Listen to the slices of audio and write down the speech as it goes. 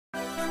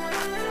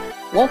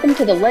Welcome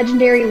to the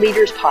Legendary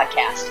Leaders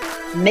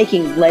Podcast,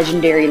 Making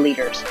Legendary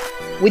Leaders,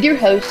 with your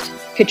host,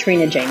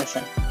 Katrina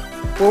Jameson,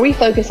 where we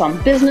focus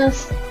on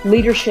business,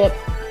 leadership,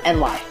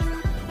 and life.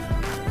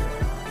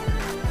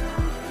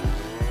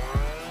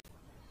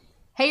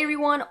 Hey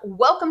everyone,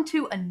 welcome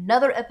to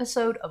another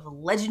episode of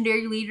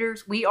Legendary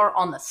Leaders. We are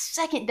on the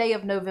second day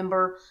of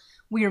November.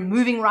 We are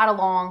moving right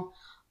along.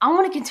 I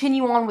want to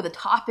continue on with a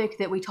topic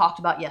that we talked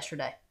about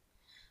yesterday.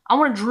 I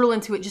want to drill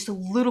into it just a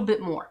little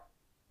bit more.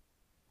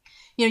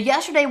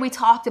 Yesterday we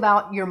talked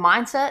about your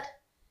mindset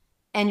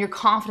and your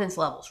confidence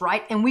levels,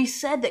 right? And we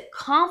said that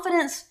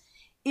confidence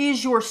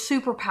is your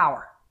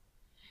superpower.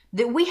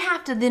 That we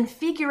have to then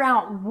figure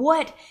out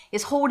what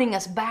is holding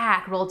us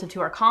back relative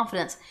to our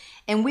confidence.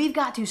 And we've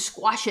got to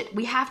squash it.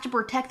 We have to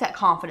protect that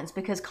confidence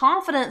because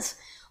confidence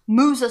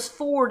moves us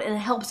forward and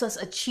helps us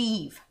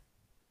achieve.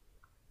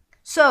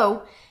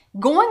 So,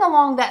 going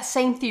along that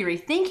same theory,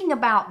 thinking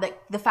about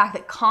the fact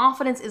that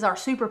confidence is our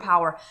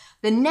superpower,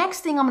 the next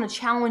thing I'm going to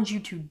challenge you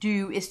to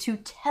do is to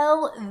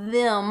tell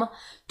them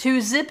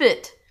to zip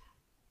it.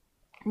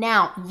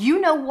 Now, you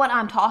know what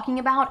I'm talking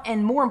about,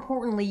 and more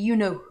importantly, you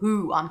know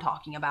who I'm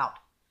talking about.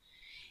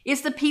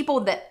 It's the people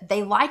that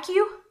they like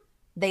you,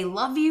 they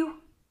love you,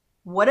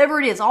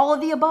 whatever it is, all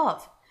of the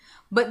above.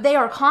 But they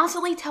are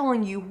constantly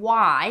telling you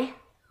why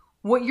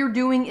what you're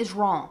doing is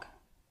wrong.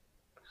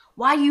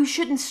 Why you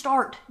shouldn't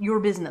start your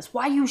business,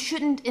 why you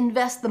shouldn't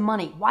invest the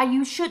money, why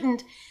you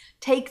shouldn't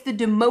take the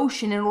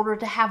demotion in order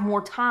to have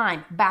more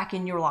time back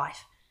in your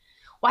life,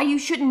 why you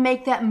shouldn't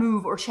make that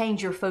move or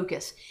change your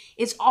focus.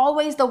 It's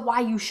always the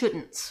why you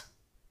shouldn'ts.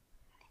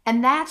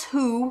 And that's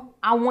who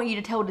I want you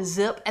to tell to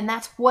zip, and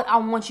that's what I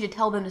want you to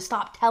tell them to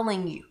stop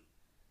telling you,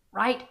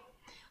 right?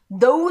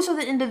 Those are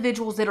the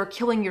individuals that are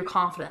killing your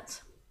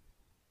confidence.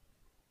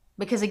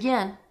 Because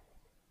again,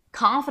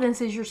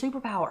 confidence is your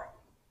superpower.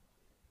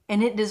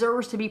 And it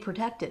deserves to be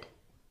protected.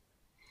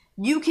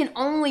 You can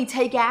only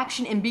take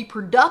action and be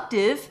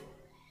productive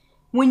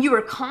when you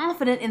are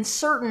confident and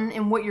certain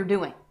in what you're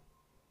doing.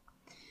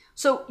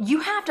 So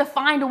you have to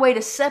find a way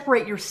to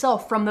separate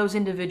yourself from those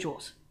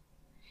individuals.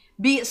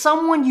 Be it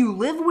someone you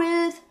live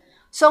with,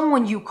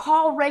 someone you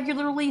call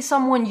regularly,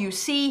 someone you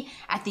see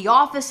at the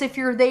office if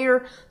you're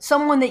there,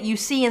 someone that you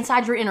see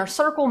inside your inner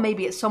circle,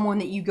 maybe it's someone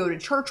that you go to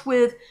church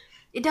with.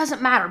 It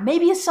doesn't matter.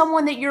 Maybe it's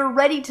someone that you're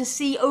ready to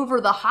see over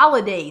the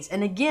holidays.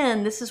 And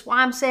again, this is why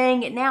I'm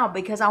saying it now,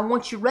 because I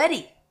want you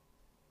ready.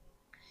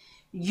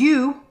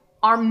 You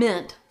are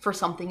meant for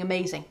something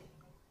amazing.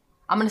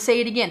 I'm going to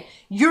say it again.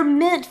 You're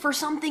meant for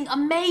something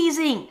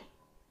amazing.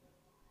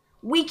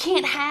 We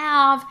can't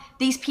have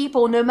these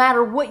people, no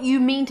matter what you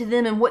mean to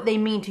them and what they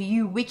mean to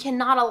you, we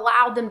cannot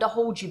allow them to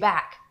hold you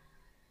back.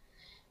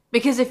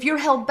 Because if you're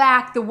held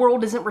back, the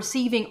world isn't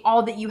receiving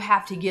all that you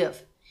have to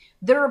give.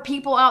 There are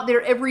people out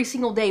there every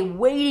single day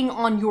waiting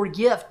on your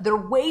gift. They're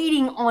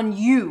waiting on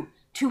you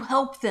to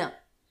help them.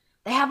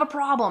 They have a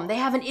problem. They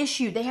have an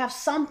issue. They have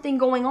something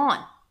going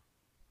on.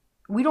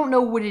 We don't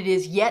know what it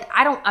is yet.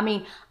 I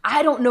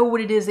don't know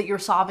what it is that you're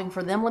solving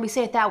for them. Let me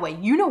say it that way.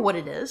 You know what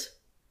it is.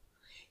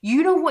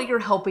 You know what you're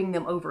helping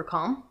them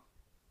overcome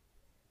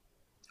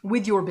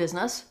with your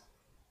business.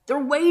 They're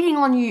waiting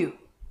on you.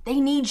 They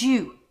need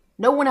you.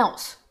 No one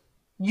else.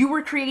 You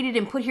were created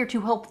and put here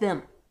to help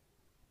them.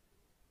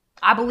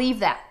 I believe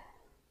that.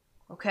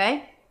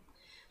 Okay?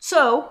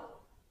 So,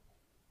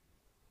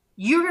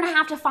 you're going to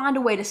have to find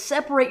a way to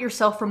separate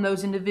yourself from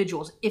those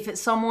individuals. If it's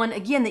someone,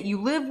 again, that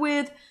you live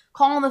with,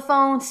 call on the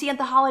phone, see at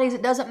the holidays,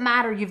 it doesn't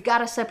matter. You've got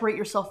to separate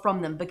yourself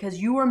from them because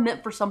you are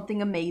meant for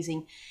something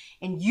amazing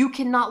and you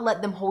cannot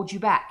let them hold you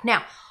back.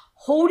 Now,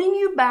 holding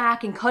you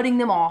back and cutting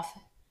them off,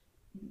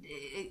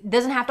 it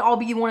doesn't have to all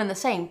be one and the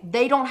same.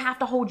 They don't have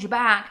to hold you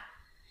back.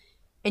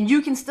 And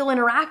you can still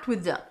interact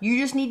with them. You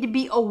just need to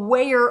be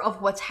aware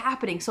of what's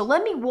happening. So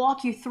let me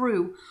walk you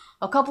through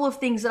a couple of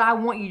things that I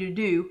want you to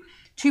do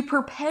to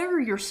prepare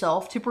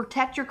yourself to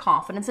protect your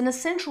confidence and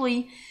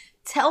essentially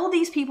tell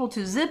these people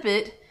to zip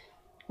it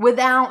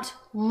without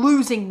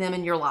losing them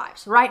in your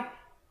lives, right?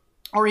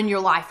 Or in your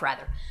life,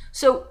 rather.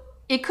 So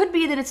it could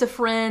be that it's a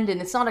friend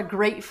and it's not a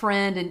great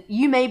friend and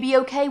you may be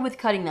okay with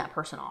cutting that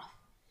person off.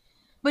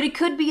 But it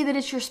could be that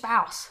it's your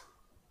spouse.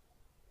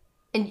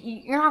 And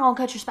you're not going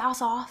to cut your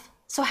spouse off.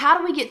 So how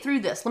do we get through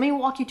this? Let me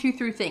walk you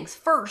through things.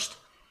 First,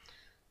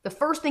 the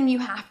first thing you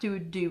have to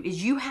do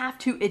is you have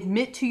to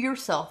admit to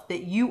yourself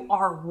that you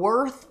are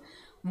worth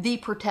the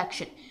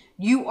protection.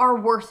 You are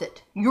worth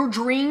it. Your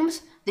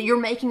dreams that you're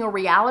making a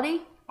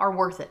reality are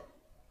worth it.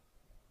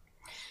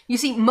 You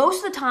see,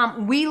 most of the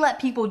time we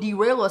let people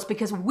derail us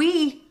because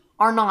we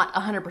are not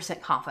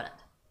 100% confident.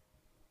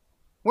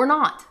 We're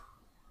not.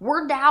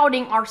 We're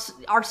doubting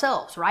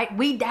ourselves, right?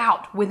 We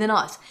doubt within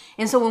us.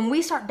 And so when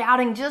we start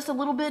doubting just a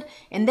little bit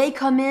and they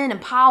come in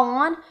and pile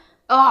on,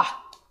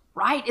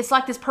 right? It's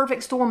like this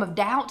perfect storm of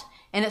doubt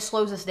and it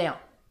slows us down.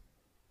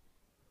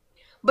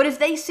 But if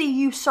they see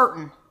you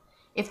certain,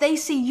 if they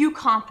see you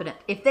confident,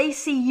 if they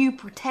see you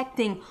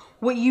protecting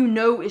what you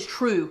know is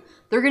true,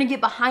 they're going to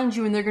get behind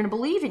you and they're going to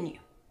believe in you,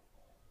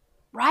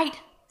 right?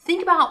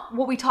 Think about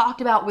what we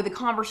talked about with the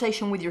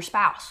conversation with your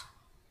spouse.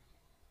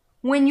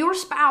 When your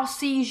spouse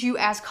sees you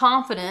as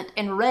confident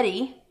and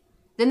ready,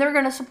 then they're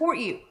going to support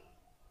you.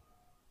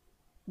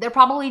 They're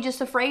probably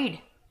just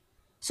afraid.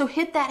 So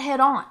hit that head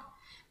on.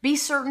 Be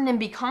certain and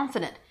be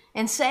confident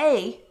and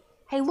say,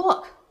 hey,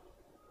 look,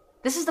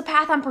 this is the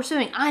path I'm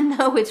pursuing. I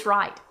know it's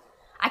right.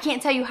 I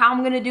can't tell you how I'm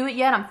going to do it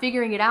yet. I'm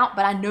figuring it out,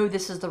 but I know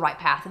this is the right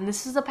path and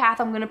this is the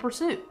path I'm going to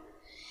pursue.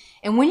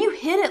 And when you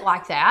hit it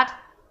like that,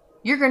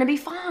 you're going to be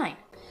fine.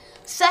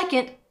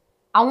 Second,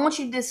 I want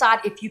you to decide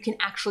if you can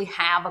actually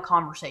have a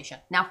conversation.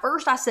 Now,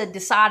 first I said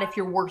decide if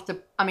you're worth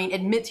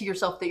admit to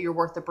yourself that you're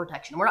worth the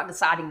protection. We're not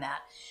deciding that.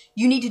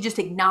 You need to just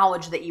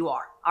acknowledge that you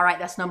are. All right,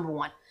 that's number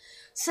one.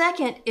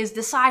 Second is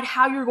decide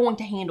how you're going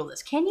to handle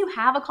this. Can you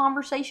have a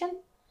conversation?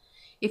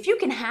 If you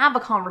can have a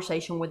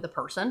conversation with the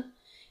person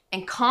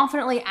and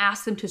confidently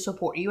ask them to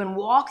support you and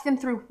walk them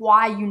through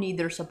why you need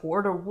their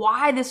support or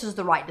why this is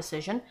the right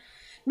decision,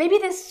 maybe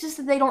this is just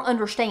that they don't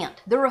understand.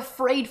 They're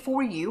afraid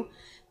for you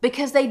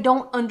because they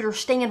don't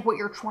understand what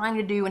you're trying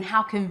to do and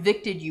how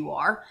convicted you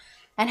are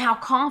and how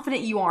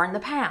confident you are in the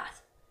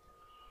path.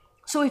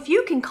 So if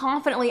you can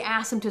confidently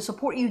ask them to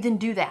support you, then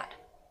do that.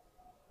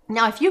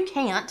 Now, if you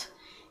can't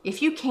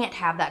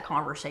have that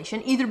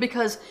conversation, either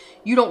because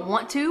you don't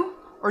want to,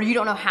 or you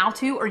don't know how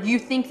to, or you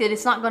think that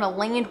it's not going to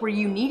land where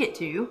you need it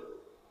to,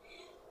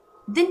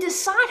 then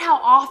decide how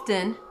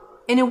often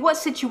and in what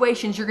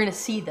situations you're going to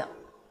see them.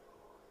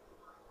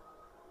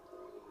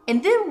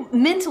 And then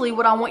mentally,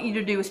 what I want you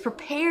to do is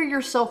prepare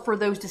yourself for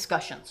those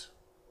discussions.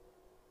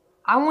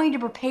 I want you to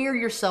prepare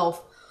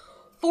yourself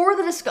for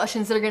the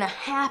discussions that are going to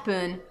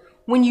happen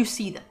when you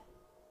see them.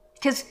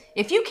 Because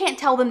if you can't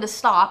tell them to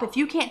stop, if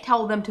you can't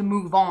tell them to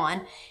move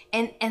on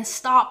and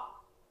stop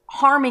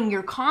harming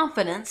your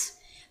confidence,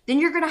 then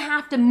you're going to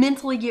have to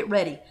mentally get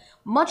ready.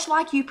 Much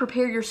like you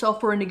prepare yourself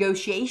for a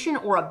negotiation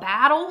or a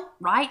battle,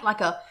 right?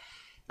 Like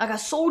a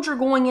soldier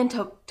going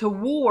into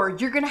war,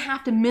 you're going to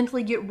have to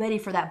mentally get ready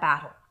for that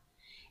battle.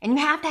 And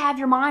you have to have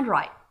your mind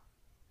right.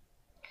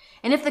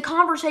 And if the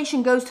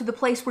conversation goes to the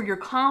place where your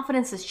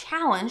confidence is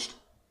challenged,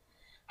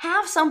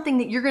 have something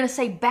that you're going to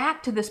say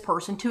back to this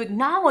person to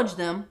acknowledge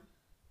them,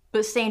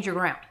 but stand your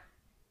ground.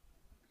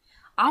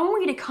 I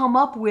want you to come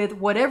up with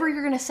whatever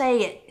you're going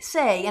to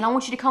say, and I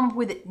want you to come up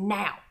with it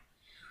now.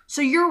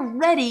 So you're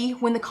ready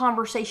when the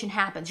conversation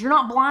happens. You're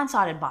not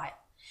blindsided by it.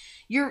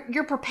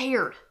 You're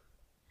prepared.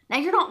 Now,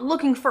 you're not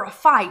looking for a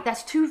fight.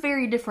 That's two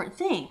very different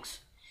things.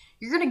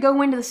 You're going to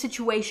go into the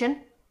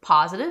situation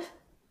positive.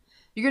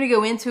 You're going to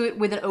go into it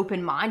with an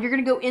open mind. You're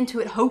going to go into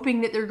it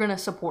hoping that they're going to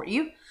support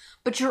you.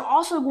 But you're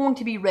also going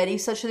to be ready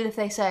such that if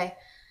they say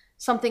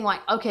something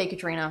like, okay,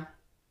 Katrina,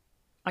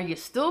 are you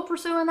still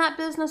pursuing that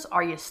business?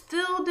 Are you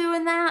still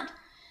doing that?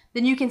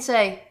 Then you can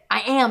say, I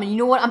am. And you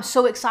know what? I'm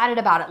so excited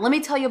about it. Let me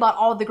tell you about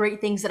all the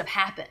great things that have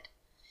happened.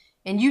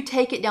 And you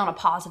take it down a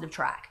positive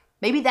track.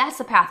 Maybe that's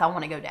the path I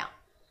want to go down.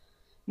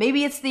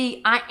 Maybe it's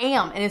the I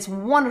am and it's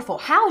wonderful.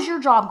 How's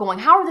your job going?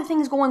 How are the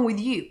things going with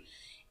you?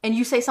 And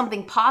you say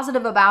something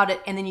positive about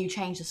it and then you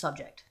change the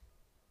subject.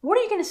 What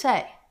are you going to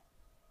say?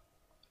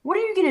 What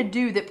are you going to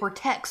do that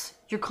protects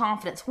your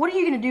confidence? What are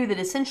you going to do that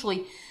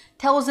essentially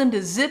tells them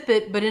to zip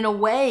it, but in a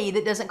way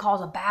that doesn't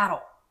cause a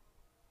battle?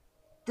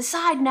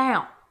 Decide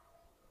now.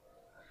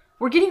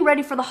 We're getting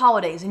ready for the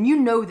holidays, and you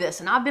know this,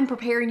 and I've been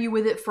preparing you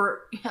with it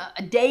for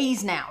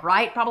days now,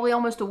 right? Probably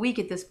almost a week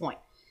at this point.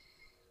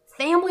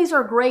 Families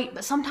are great,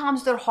 but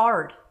sometimes they're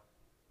hard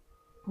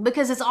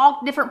because it's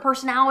all different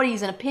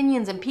personalities and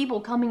opinions and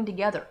people coming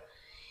together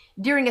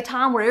during a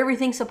time where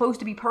everything's supposed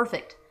to be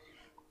perfect.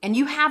 And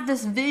you have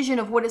this vision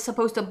of what it's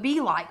supposed to be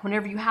like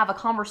whenever you have a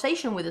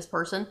conversation with this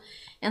person,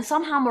 and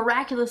somehow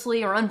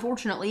miraculously or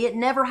unfortunately, it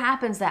never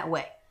happens that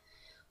way.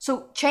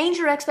 So change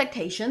your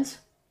expectations,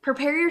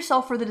 prepare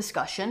yourself for the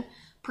discussion,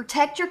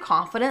 protect your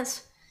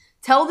confidence,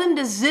 tell them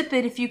to zip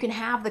it if you can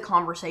have the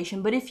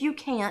conversation, but if you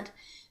can't,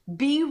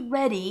 be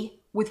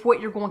ready with what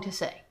you're going to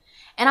say.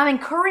 And I'm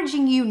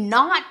encouraging you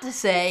not to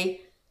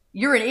say,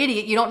 you're an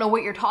idiot, you don't know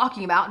what you're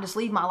talking about, and just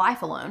leave my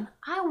life alone.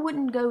 I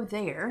wouldn't go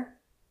there.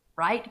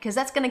 Right? Because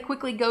that's going to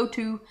quickly go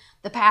to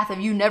the path of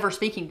you never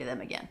speaking to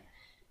them again.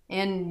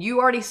 And you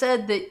already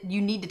said that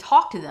you need to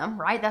talk to them,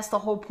 right? That's the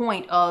whole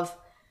point of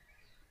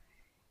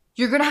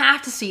you're going to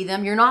have to see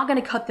them. You're not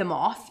going to cut them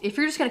off. If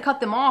you're just going to cut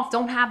them off,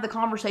 don't have the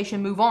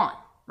conversation, move on,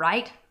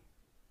 right?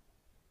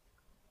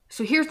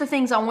 So here's the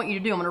things I want you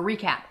to do. I'm going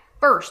to recap.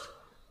 First,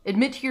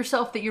 admit to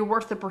yourself that you're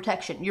worth the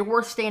protection. You're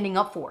worth standing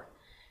up for.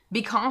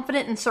 Be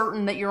confident and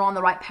certain that you're on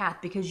the right path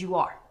because you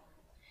are.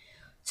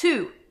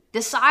 2,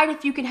 decide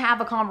if you can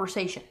have a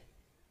conversation.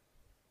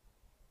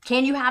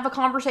 Can you have a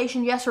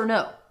conversation, yes or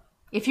no?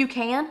 If you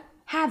can,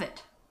 have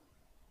it.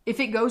 If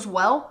it goes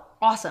well,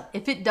 awesome.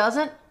 If it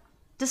doesn't,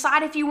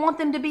 decide if you want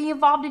them to be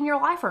involved in your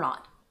life or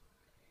not.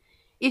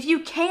 If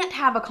you can't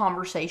have a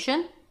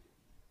conversation,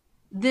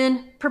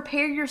 then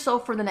prepare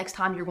yourself for the next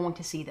time you're going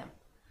to see them.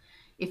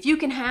 If you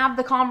can't have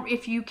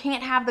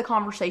the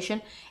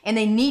conversation and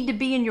they need to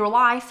be in your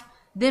life,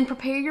 then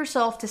prepare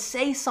yourself to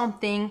say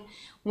something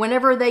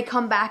whenever they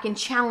come back and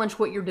challenge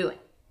what you're doing.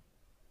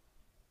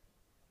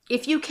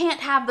 If you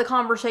can't have the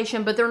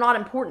conversation, but they're not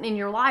important in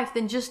your life,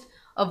 then just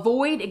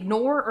avoid,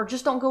 ignore, or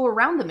just don't go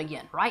around them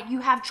again, right? You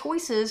have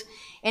choices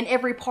in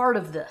every part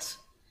of this.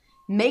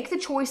 Make the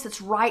choice that's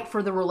right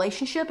for the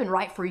relationship and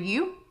right for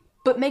you,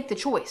 but make the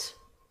choice,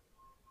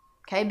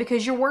 okay?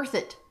 Because you're worth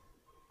it.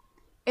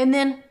 And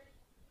then,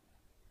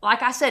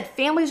 like I said,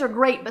 families are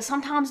great, but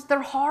sometimes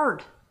they're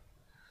hard.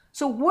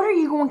 So what are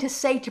you going to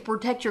say to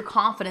protect your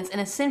confidence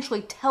and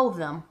essentially tell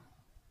them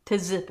to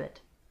zip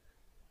it?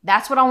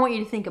 That's what I want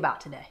you to think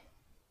about today.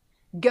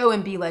 Go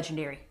and be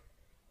legendary.